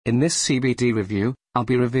In this CBD review, I'll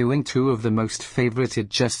be reviewing two of the most favorited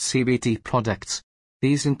Just CBD products.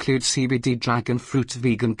 These include CBD Dragon Fruit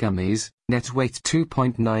Vegan Gummies, net weight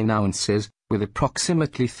 2.9 ounces, with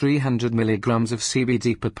approximately 300 milligrams of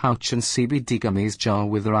CBD per pouch, and CBD Gummies jar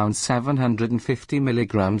with around 750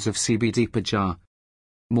 milligrams of CBD per jar.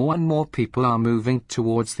 More and more people are moving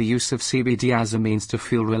towards the use of CBD as a means to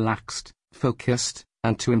feel relaxed, focused,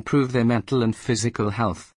 and to improve their mental and physical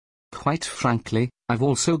health. Quite frankly, I've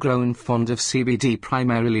also grown fond of CBD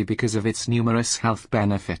primarily because of its numerous health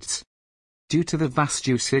benefits. Due to the vast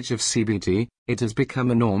usage of CBD, it has become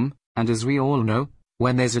a norm, and as we all know,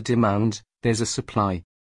 when there's a demand, there's a supply.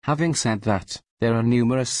 Having said that, there are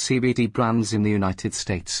numerous CBD brands in the United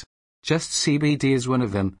States. Just CBD is one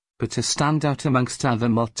of them, but to stand out amongst other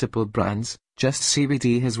multiple brands, Just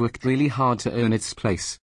CBD has worked really hard to earn its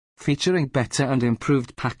place. Featuring better and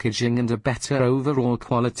improved packaging and a better overall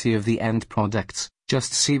quality of the end products,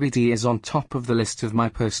 Just CBD is on top of the list of my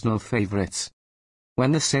personal favorites.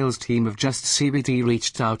 When the sales team of Just CBD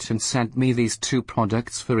reached out and sent me these two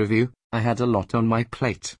products for review, I had a lot on my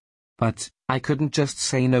plate. But I couldn't just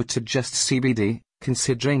say no to Just CBD,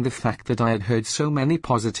 considering the fact that I had heard so many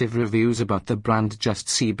positive reviews about the brand Just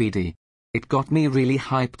CBD. It got me really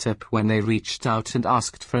hyped up when they reached out and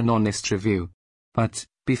asked for an honest review. But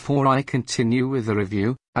before I continue with the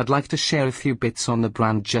review, I'd like to share a few bits on the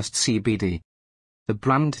brand Just CBD. The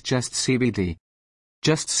brand Just CBD.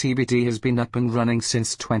 Just CBD has been up and running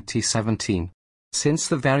since 2017. Since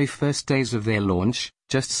the very first days of their launch,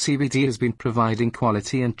 Just CBD has been providing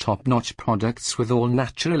quality and top-notch products with all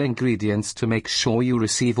natural ingredients to make sure you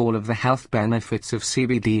receive all of the health benefits of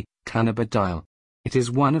CBD, cannabidiol. It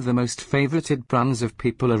is one of the most favorited brands of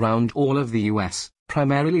people around all of the US,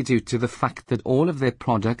 primarily due to the fact that all of their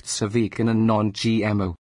products are vegan and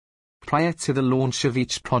non-GMO. Prior to the launch of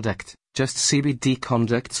each product, Just CBD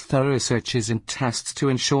conducts thorough searches and tests to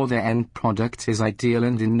ensure their end product is ideal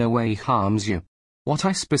and in no way harms you. What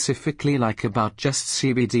I specifically like about Just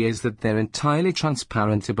CBD is that they're entirely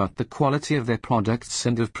transparent about the quality of their products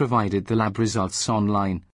and have provided the lab results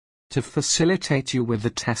online. To facilitate you with the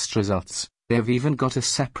test results, they've even got a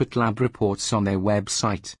separate lab reports on their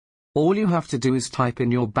website. All you have to do is type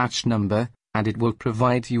in your batch number, and it will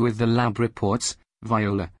provide you with the lab reports.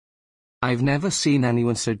 Viola. I've never seen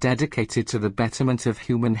anyone so dedicated to the betterment of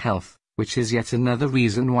human health, which is yet another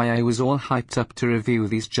reason why I was all hyped up to review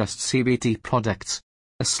these Just CBD products.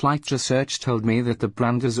 A slight research told me that the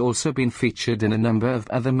brand has also been featured in a number of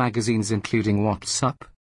other magazines including What's Up,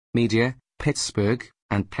 Media, Pittsburgh,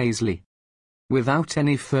 and Paisley. Without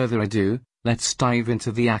any further ado, let's dive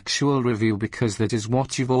into the actual review because that is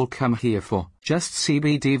what you've all come here for. Just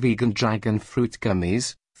CBD Vegan Dragon Fruit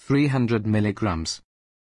Gummies, 300 milligrams.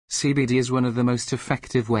 CBD is one of the most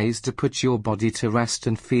effective ways to put your body to rest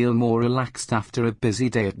and feel more relaxed after a busy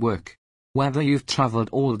day at work. Whether you've traveled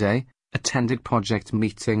all day, attended project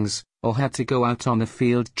meetings, or had to go out on a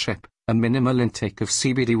field trip, a minimal intake of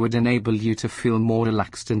CBD would enable you to feel more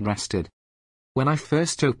relaxed and rested. When I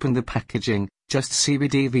first opened the packaging, Just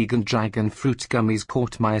CBD Vegan Dragon Fruit Gummies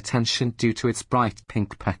caught my attention due to its bright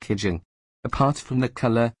pink packaging. Apart from the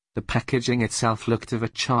color, the packaging itself looked of a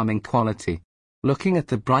charming quality. Looking at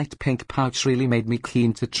the bright pink pouch really made me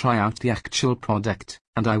keen to try out the actual product,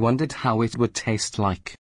 and I wondered how it would taste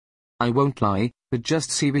like. I won't lie, the Just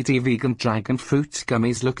CBD Vegan Dragon Fruit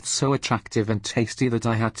Gummies looked so attractive and tasty that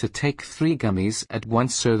I had to take 3 gummies at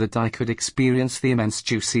once so that I could experience the immense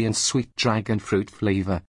juicy and sweet dragon fruit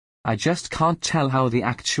flavor. I just can't tell how the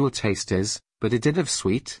actual taste is, but it did have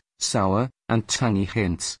sweet, sour, and tangy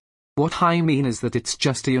hints. What I mean is that it's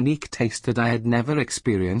just a unique taste that I had never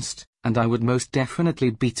experienced, and I would most definitely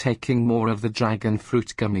be taking more of the dragon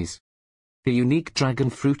fruit gummies. The unique dragon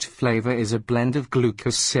fruit flavor is a blend of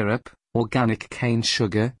glucose syrup, organic cane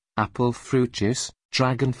sugar, apple fruit juice,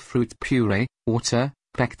 dragon fruit puree, water,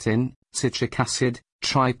 pectin, citric acid,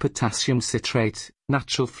 tripotassium citrate,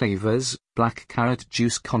 natural flavors, black carrot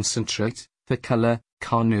juice concentrate, the color,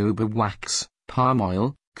 carnauba wax, palm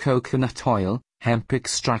oil, coconut oil, hemp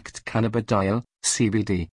extract cannabidiol,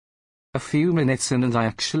 CBD. A few minutes in and I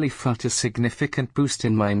actually felt a significant boost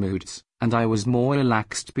in my moods, and I was more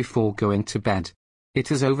relaxed before going to bed.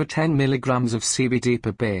 It is over 10 milligrams of CBD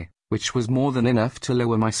per bear, which was more than enough to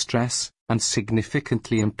lower my stress, and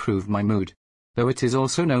significantly improve my mood. Though it is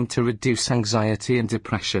also known to reduce anxiety and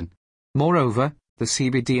depression. Moreover, the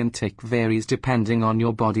CBD intake varies depending on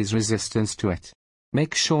your body's resistance to it.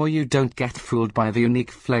 Make sure you don't get fooled by the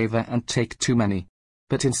unique flavor and take too many.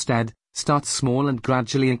 But instead, start small and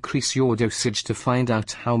gradually increase your dosage to find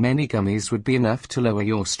out how many gummies would be enough to lower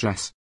your stress.